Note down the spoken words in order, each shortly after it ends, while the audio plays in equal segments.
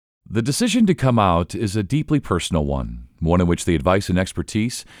The decision to come out is a deeply personal one in which the advice and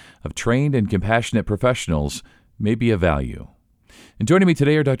expertise of trained and compassionate professionals may be of value. And joining me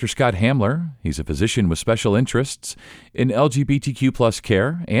today are Dr. Scott Hamler. He's a physician with special interests in LGBTQ plus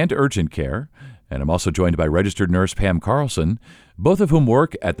care and urgent care. And I'm also joined by registered nurse Pam Carlson, both of whom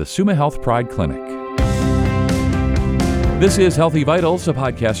work at the Summa Health Pride Clinic. This is Healthy Vitals, a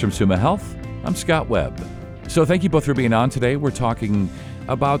podcast from Summa Health. I'm Scott Webb. So thank you both for being on today. We're talking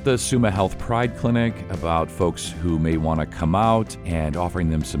about the Summa Health Pride Clinic, about folks who may want to come out and offering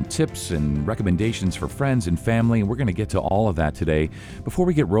them some tips and recommendations for friends and family. And we're going to get to all of that today. Before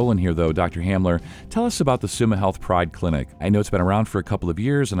we get rolling here, though, Dr. Hamler, tell us about the Summa Health Pride Clinic. I know it's been around for a couple of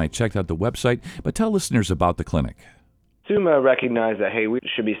years, and I checked out the website, but tell listeners about the clinic. Summa recognized that, hey, we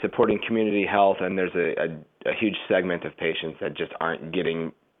should be supporting community health, and there's a huge segment of patients that just aren't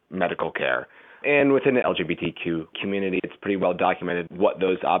getting medical care. And within the LGBTQ community, it's pretty well documented what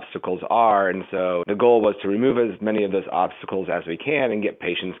those obstacles are. And so the goal was to remove as many of those obstacles as we can and get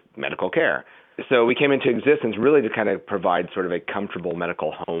patients medical care. So we came into existence really to kind of provide sort of a comfortable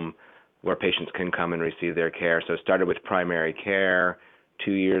medical home where patients can come and receive their care. So it started with primary care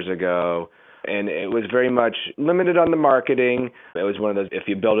 2 years ago. And it was very much limited on the marketing. It was one of those, if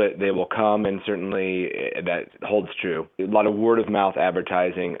you build it, they will come, and certainly that holds true. A lot of word-of-mouth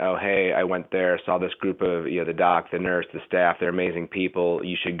advertising. Oh, hey, I went there, saw this group of, the doc, the nurse, the staff, they're amazing people,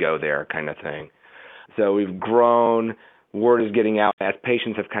 you should go there kind of thing. So we've grown, word is getting out. As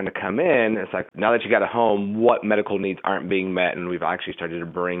patients have kind of come in, it's like, now that you got a home, what medical needs aren't being met? And we've actually started to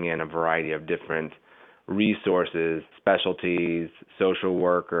bring in a variety of different resources, specialties, social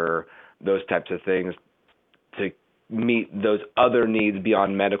worker, those types of things to meet those other needs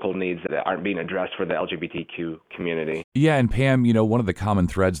beyond medical needs that aren't being addressed for the LGBTQ community. Yeah, and Pam, one of the common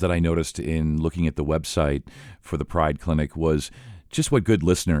threads that I noticed in looking at the website for the Pride Clinic was just what good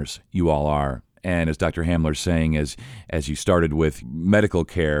listeners you all are. And as Dr. Hamler's saying, as you started with medical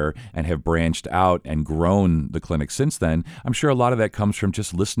care and have branched out and grown the clinic since then, I'm sure a lot of that comes from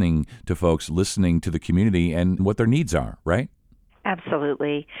just listening to folks, listening to the community and what their needs are, right?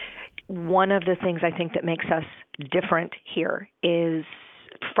 Absolutely. One of the things I think that makes us different here is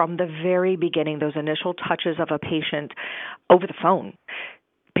from the very beginning, those initial touches of a patient over the phone.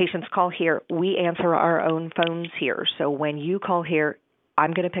 Patients call here. We answer our own phones here. So when you call here,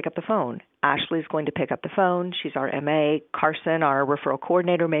 I'm going to pick up the phone. Ashley's going to pick up the phone. She's our MA. Carson, our referral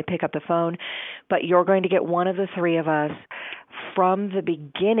coordinator, may pick up the phone. But you're going to get one of the three of us. From the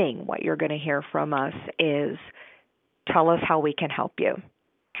beginning, what you're going to hear from us is, tell us how we can help you.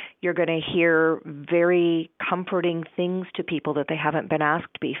 You're going to hear very comforting things to people that they haven't been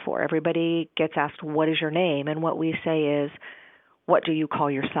asked before. Everybody gets asked, what is your name? And what we say is, what do you call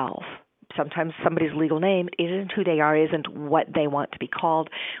yourself? Sometimes somebody's legal name isn't who they are, isn't what they want to be called.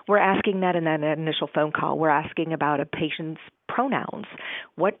 We're asking that in that initial phone call. We're asking about a patient's pronouns.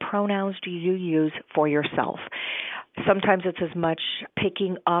 What pronouns do you use for yourself? Sometimes it's as much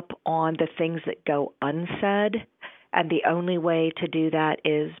picking up on the things that go unsaid. And the only way to do that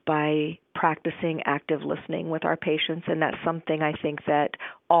is by practicing active listening with our patients. And that's something I think that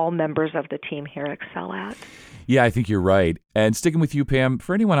all members of the team here excel at. Yeah, I think you're right. And sticking with you, Pam,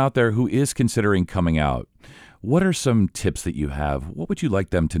 for anyone out there who is considering coming out, what are some tips that you have? What would you like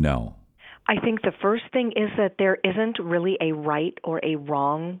them to know? I think the first thing is that there isn't really a right or a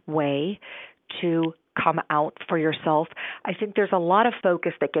wrong way to come out for yourself. I think there's a lot of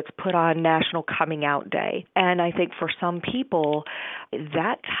focus that gets put on National Coming Out Day. And I think for some people,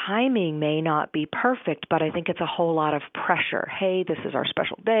 that timing may not be perfect, but I think it's a whole lot of pressure. Hey, this is our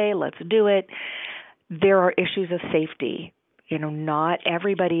special day. Let's do it. There are issues of safety. Not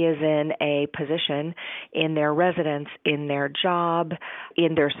everybody is in a position in their residence, in their job,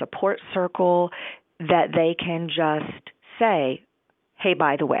 in their support circle that they can just say, hey,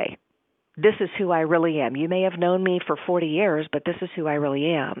 by the way, this is who I really am. You may have known me for 40 years, but this is who I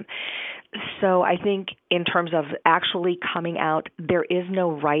really am. So I think in terms of actually coming out, there is no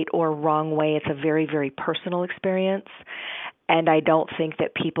right or wrong way. It's a very, very personal experience. And I don't think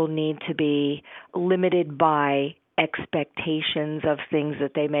that people need to be limited by expectations of things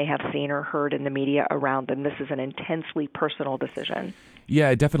that they may have seen or heard in the media around them. This is an intensely personal decision. Yeah,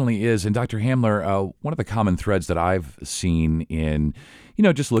 it definitely is. And Dr. Hamler, one of the common threads that I've seen in,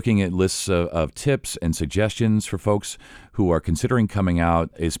 just looking at lists of tips and suggestions for folks who are considering coming out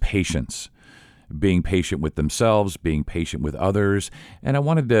is patience. Being patient with themselves, being patient with others. And I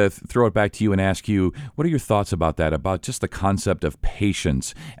wanted to throw it back to you and ask you, what are your thoughts about that, about just the concept of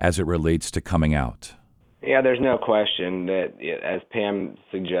patience as it relates to coming out? Yeah, there's no question that, as Pam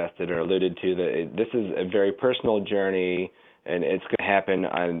suggested or alluded to, that this is a very personal journey And it's going to happen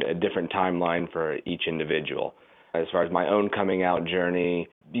on a different timeline for each individual. As far as my own coming out journey,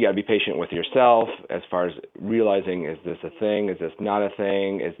 you got to be patient with yourself as far as realizing, is this a thing? Is this not a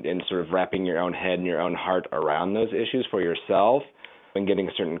thing? And sort of wrapping your own head and your own heart around those issues for yourself and getting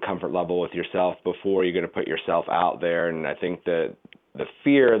a certain comfort level with yourself before you're going to put yourself out there. And I think that the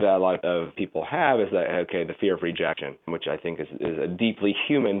fear that a lot of people have is that, okay, the fear of rejection, which I think is a deeply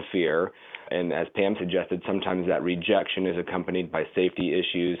human fear. And as Pam suggested, sometimes that rejection is accompanied by safety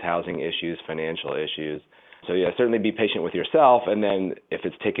issues, housing issues, financial issues. So yeah, certainly be patient with yourself. And then if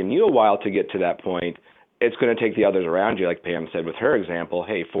it's taken you a while to get to that point, it's going to take the others around you, like Pam said with her example,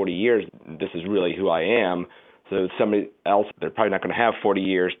 hey, 40 years, this is really who I am. So somebody else, they're probably not going to have 40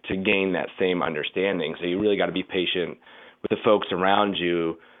 years to gain that same understanding. So you really got to be patient with the folks around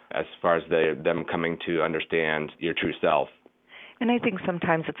you as far as them coming to understand your true self. And I think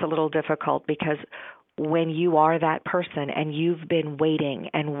sometimes it's a little difficult because when you are that person and you've been waiting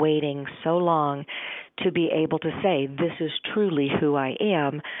and waiting so long to be able to say, this is truly who I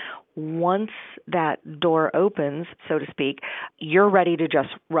am, once that door opens, so to speak, you're ready to just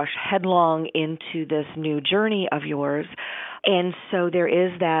rush headlong into this new journey of yours. And so there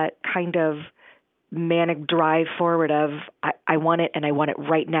is that kind of manic drive forward of, I want it and I want it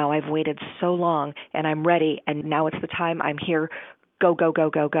right now. I've waited so long and I'm ready and now it's the time. I'm here. Go, go, go,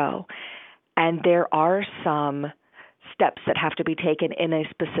 go, go. And there are some steps that have to be taken in a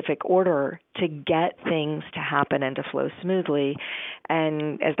specific order to get things to happen and to flow smoothly.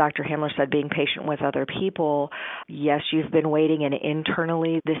 And as Dr. Hamler said, being patient with other people, yes, you've been waiting and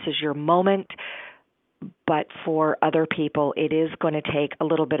internally this is your moment. But for other people, it is going to take a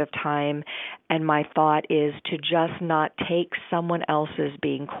little bit of time. And my thought is to just not take someone else's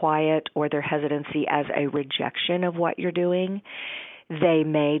being quiet or their hesitancy as a rejection of what you're doing. They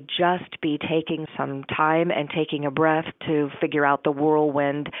may just be taking some time and taking a breath to figure out the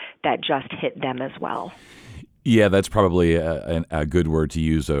whirlwind that just hit them as well. Yeah, that's probably a good word to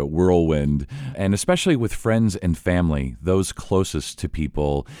use, a whirlwind. And especially with friends and family, those closest to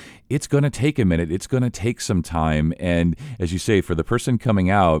people, it's going to take a minute. It's going to take some time. And as you say, for the person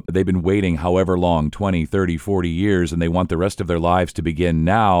coming out, they've been waiting however long, 20, 30, 40 years, and they want the rest of their lives to begin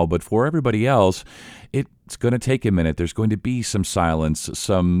now. But for everybody else, it's going to take a minute. There's going to be some silence,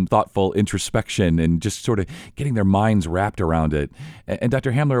 some thoughtful introspection, and just sort of getting their minds wrapped around it. And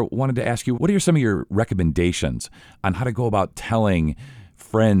Dr. Hamler, wanted to ask you, what are some of your recommendations on how to go about telling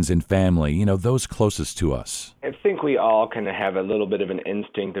friends and family, those closest to us? I think we all kind of have a little bit of an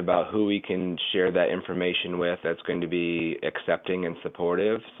instinct about who we can share that information with that's going to be accepting and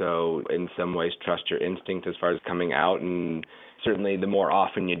supportive. So in some ways, trust your instinct as far as coming out, and certainly the more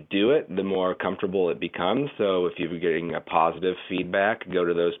often you do it, the more comfortable it becomes. So if you're getting a positive feedback, go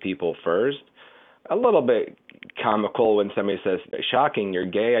to those people first. A little bit comical when somebody says, shocking, you're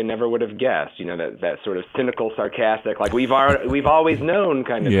gay, I never would have guessed, that sort of cynical, sarcastic, like we've always known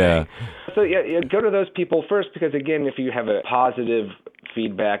kind of thing. So go to those people first, because again, if you have a positive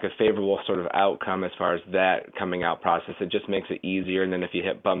feedback, a favorable sort of outcome as far as that coming out process, it just makes it easier. And then if you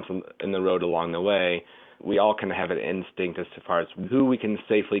hit bumps in the road along the way, we all kind of have an instinct as far as who we can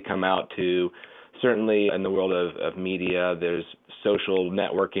safely come out to. Certainly in the world of media, there's social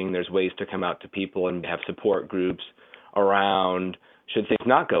networking, there's ways to come out to people and have support groups around should things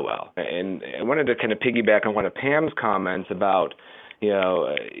not go well. And I wanted to kind of piggyback on one of Pam's comments about,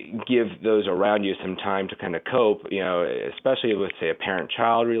 give those around you some time to kind of cope, especially with, say, a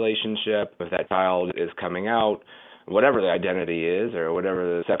parent-child relationship. If that child is coming out, whatever the identity is or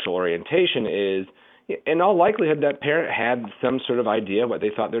whatever the sexual orientation is, in all likelihood, that parent had some sort of idea what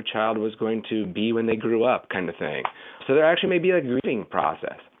they thought their child was going to be when they grew up, kind of thing. So there actually may be a grieving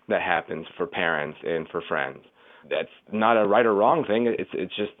process that happens for parents and for friends. That's not a right or wrong thing.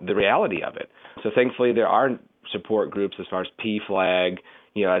 It's just the reality of it. So thankfully, there are support groups as far as PFLAG,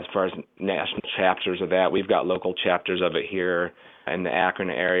 as far as national chapters of that. We've got local chapters of it here in the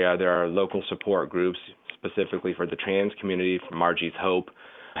Akron area. There are local support groups specifically for the trans community. Margie's Hope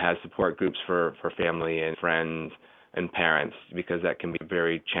has support groups for family and friends and parents, because that can be a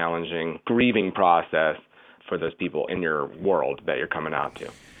very challenging grieving process for those people in your world that you're coming out to.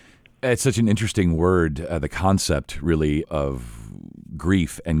 It's such an interesting word, the concept really of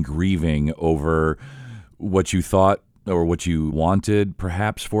grief and grieving over what you thought or what you wanted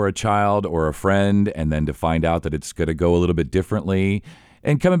perhaps for a child or a friend, and then to find out that it's going to go a little bit differently.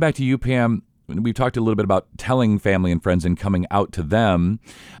 And coming back to you, Pam, we've talked a little bit about telling family and friends and coming out to them.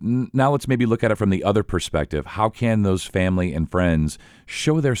 Now let's maybe look at it from the other perspective. How can those family and friends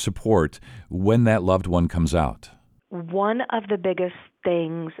show their support when that loved one comes out? One of the biggest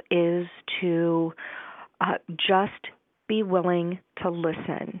things is to just be willing to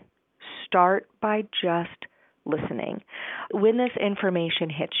listen. Start by just listening. When this information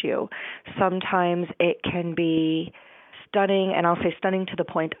hits you, sometimes it can be stunning, and I'll say stunning to the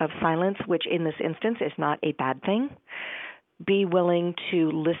point of silence, which in this instance is not a bad thing. Be willing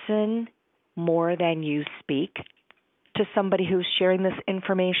to listen more than you speak to somebody who's sharing this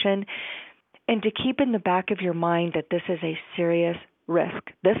information, and to keep in the back of your mind that this is a serious risk.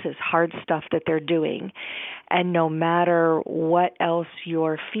 This is hard stuff that they're doing. And no matter what else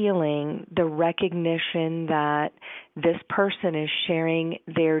you're feeling, the recognition that this person is sharing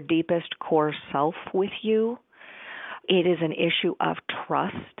their deepest core self with you, it is an issue of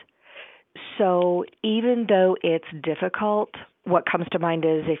trust. So even though it's difficult, what comes to mind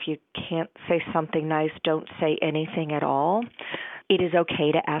is if you can't say something nice, don't say anything at all. It is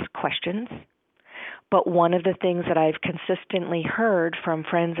okay to ask questions. But one of the things that I've consistently heard from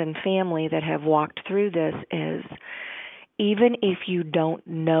friends and family that have walked through this is even if you don't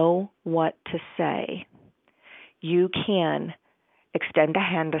know what to say, you can extend a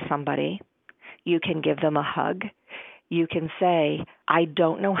hand to somebody. You can give them a hug. You can say, I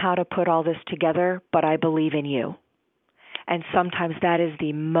don't know how to put all this together, but I believe in you. And sometimes that is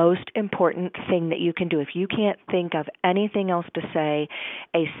the most important thing that you can do. If you can't think of anything else to say,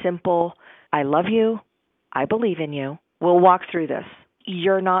 a simple, I love you, I believe in you, we'll walk through this.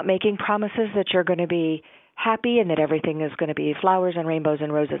 You're not making promises that you're going to be happy and that everything is going to be flowers and rainbows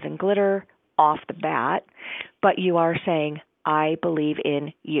and roses and glitter off the bat, but you are saying, I believe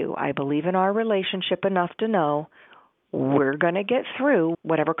in you. I believe in our relationship enough to know we're going to get through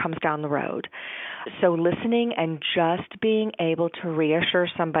whatever comes down the road. So listening and just being able to reassure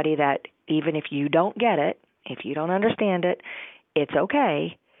somebody that even if you don't get it, if you don't understand it, it's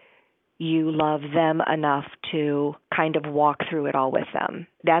okay. You love them enough to kind of walk through it all with them.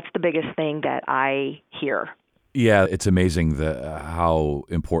 That's the biggest thing that I hear. Yeah, it's amazing how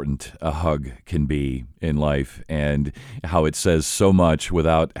important a hug can be in life and how it says so much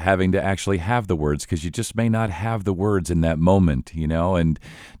without having to actually have the words, because you just may not have the words in that moment, you know? And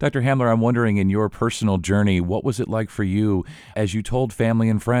Dr. Hamler, I'm wondering, in your personal journey, what was it like for you as you told family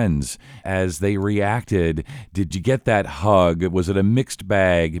and friends, as they reacted? Did you get that hug? Was it a mixed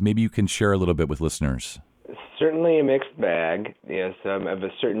bag? Maybe you can share a little bit with listeners. Certainly a mixed bag. Yes, of a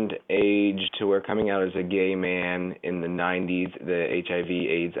certain age to where coming out as a gay man in the 90s, the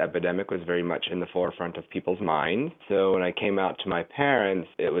HIV/AIDS epidemic was very much in the forefront of people's minds. So when I came out to my parents,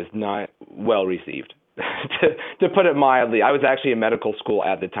 it was not well received, to put it mildly. I was actually in medical school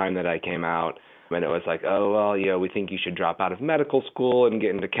at the time that I came out, and it was like, oh, well, we think you should drop out of medical school and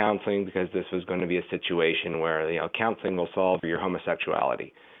get into counseling because this was going to be a situation where, counseling will solve your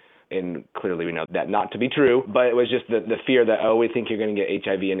homosexuality. And clearly we know that not to be true, but it was just the fear that, we think you're going to get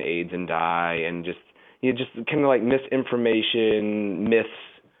HIV and AIDS and die, and just kind of like misinformation, myths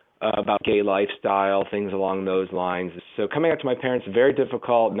about gay lifestyle, things along those lines. So coming out to my parents, very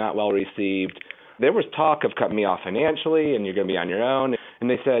difficult, not well received. There was talk of cutting me off financially and you're going to be on your own. And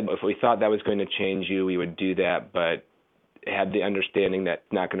they said if we thought that was going to change you, we would do that, but had the understanding that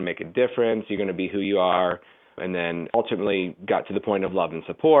it's not going to make a difference. You're going to be who you are. And then ultimately got to the point of love and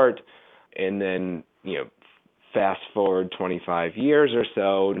support. And then, fast forward 25 years or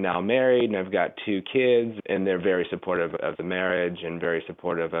so, now married, and I've got 2 kids, and they're very supportive of the marriage and very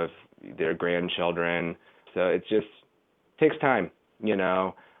supportive of their grandchildren. So it just takes time,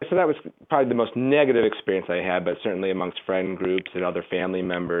 So that was probably the most negative experience I had, but certainly amongst friend groups and other family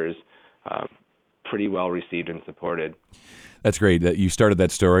members, pretty well received and supported. That's great that you started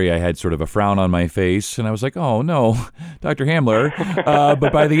that story. I had sort of a frown on my face, and I was like, oh, no, Dr. Hamler.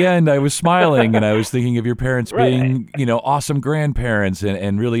 But by the end, I was smiling, and I was thinking of your parents being, awesome grandparents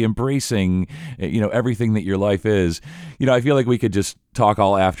and really embracing, everything that your life is. I feel like we could just talk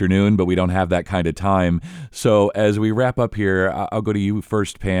all afternoon, but we don't have that kind of time. So as we wrap up here, I'll go to you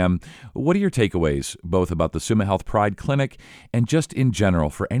first, Pam. What are your takeaways, both about the Summa Health Pride Clinic and just in general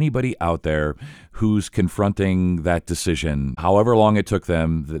for anybody out there who's confronting that decision, however long it took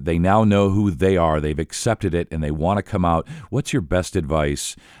them? They now know who they are, they've accepted it, and they want to come out. What's your best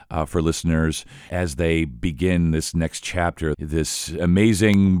advice for listeners as they begin this next chapter, this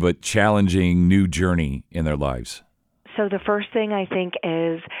amazing but challenging new journey in their lives? So the first thing I think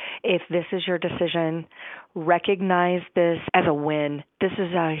is, if this is your decision, recognize this as a win. This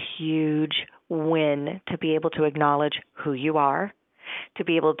is a huge win to be able to acknowledge who you are, to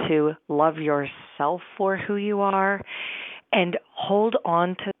be able to love yourself for who you are, and hold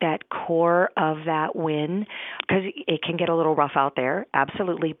on to that core of that win, because it can get a little rough out there,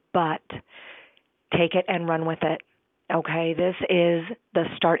 absolutely, but take it and run with it. Okay, this is the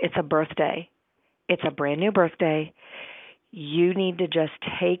start. It's a birthday. It's a brand new birthday. You need to just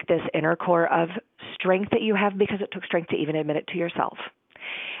take this inner core of strength that you have, because it took strength to even admit it to yourself.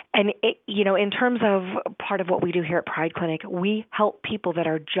 And, in terms of part of what we do here at Pride Clinic, we help people that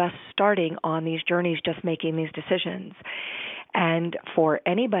are just starting on these journeys, just making these decisions. And for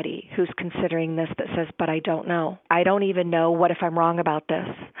anybody who's considering this that says, but I don't know, I don't even know, what if I'm wrong about this?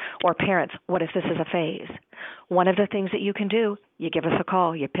 Or parents, what if this is a phase? One of the things that you can do, you give us a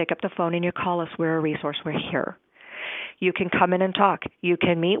call, you pick up the phone and you call us. We're a resource. We're here. You can come in and talk. You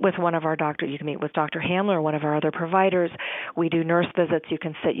can meet with one of our doctors. You can meet with Dr. Hamler or one of our other providers. We do nurse visits. You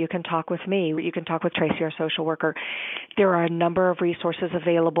can sit. You can talk with me. You can talk with Tracy, our social worker. There are a number of resources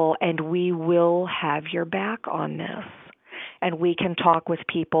available, and we will have your back on this. And we can talk with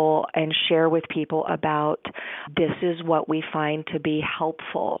people and share with people about, this is what we find to be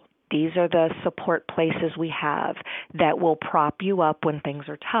helpful. These are the support places we have that will prop you up when things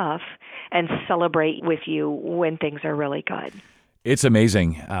are tough and celebrate with you when things are really good. It's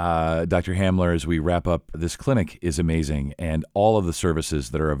amazing. Dr. Hamler, as we wrap up, this clinic is amazing, and all of the services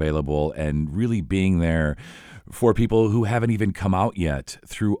that are available, and really being there for people who haven't even come out yet,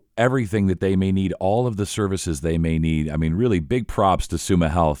 through everything that they may need, all of the services they may need. I mean, really big props to Summa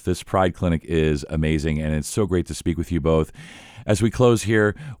Health. This Pride Clinic is amazing, and it's so great to speak with you both. As we close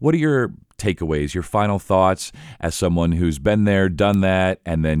here, what are your takeaways, your final thoughts as someone who's been there, done that,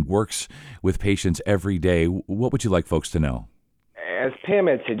 and then works with patients every day? What would you like folks to know? As Pam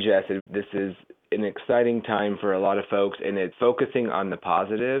had suggested, this is an exciting time for a lot of folks, and it's focusing on the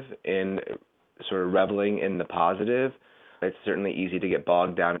positive and sort of reveling in the positive. It's certainly easy to get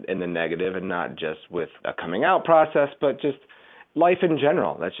bogged down in the negative, and not just with a coming out process, but just life in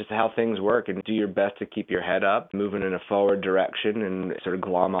general. That's just how things work, and do your best to keep your head up, moving in a forward direction, and sort of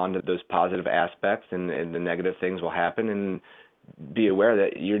glom onto those positive aspects, and the negative things will happen, and be aware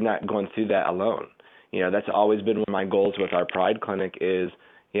that you're not going through that alone. That's always been one of my goals with our Pride Clinic is,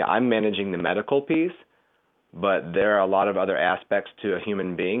 I'm managing the medical piece, but there are a lot of other aspects to a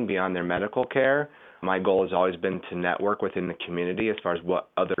human being beyond their medical care. My goal has always been to network within the community as far as what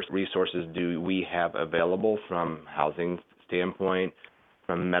other resources do we have available, from housing standpoint,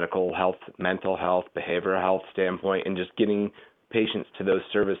 from medical health, mental health, behavioral health standpoint, and just getting patients to those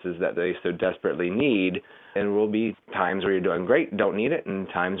services that they so desperately need. And there will be times where you're doing great, don't need it, and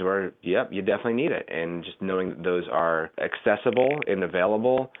times where, yep, you definitely need it. And just knowing that those are accessible and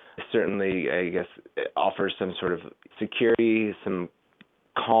available certainly, I guess, offers some sort of security, some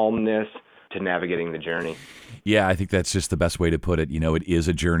calmness to navigating the journey. Yeah, I think that's just the best way to put it. It is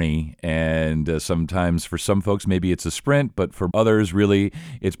a journey, and sometimes for some folks, maybe it's a sprint, but for others, really,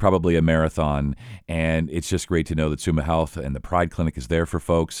 it's probably a marathon. And it's just great to know that Summa Health and the Pride Clinic is there for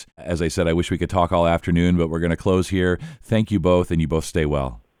folks. As I said, I wish we could talk all afternoon, but we're going to close here. Thank you both, and you both stay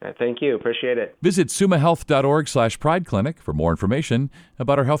well. Thank you. Appreciate it. Visit summahealth.org/Pride Clinic for more information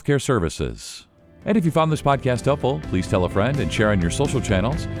about our healthcare services. And if you found this podcast helpful, please tell a friend and share on your social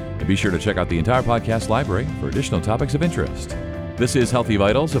channels. And be sure to check out the entire podcast library for additional topics of interest. This is Healthy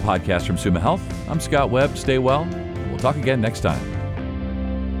Vitals, a podcast from Summa Health. I'm Scott Webb. Stay well. We'll talk again next time.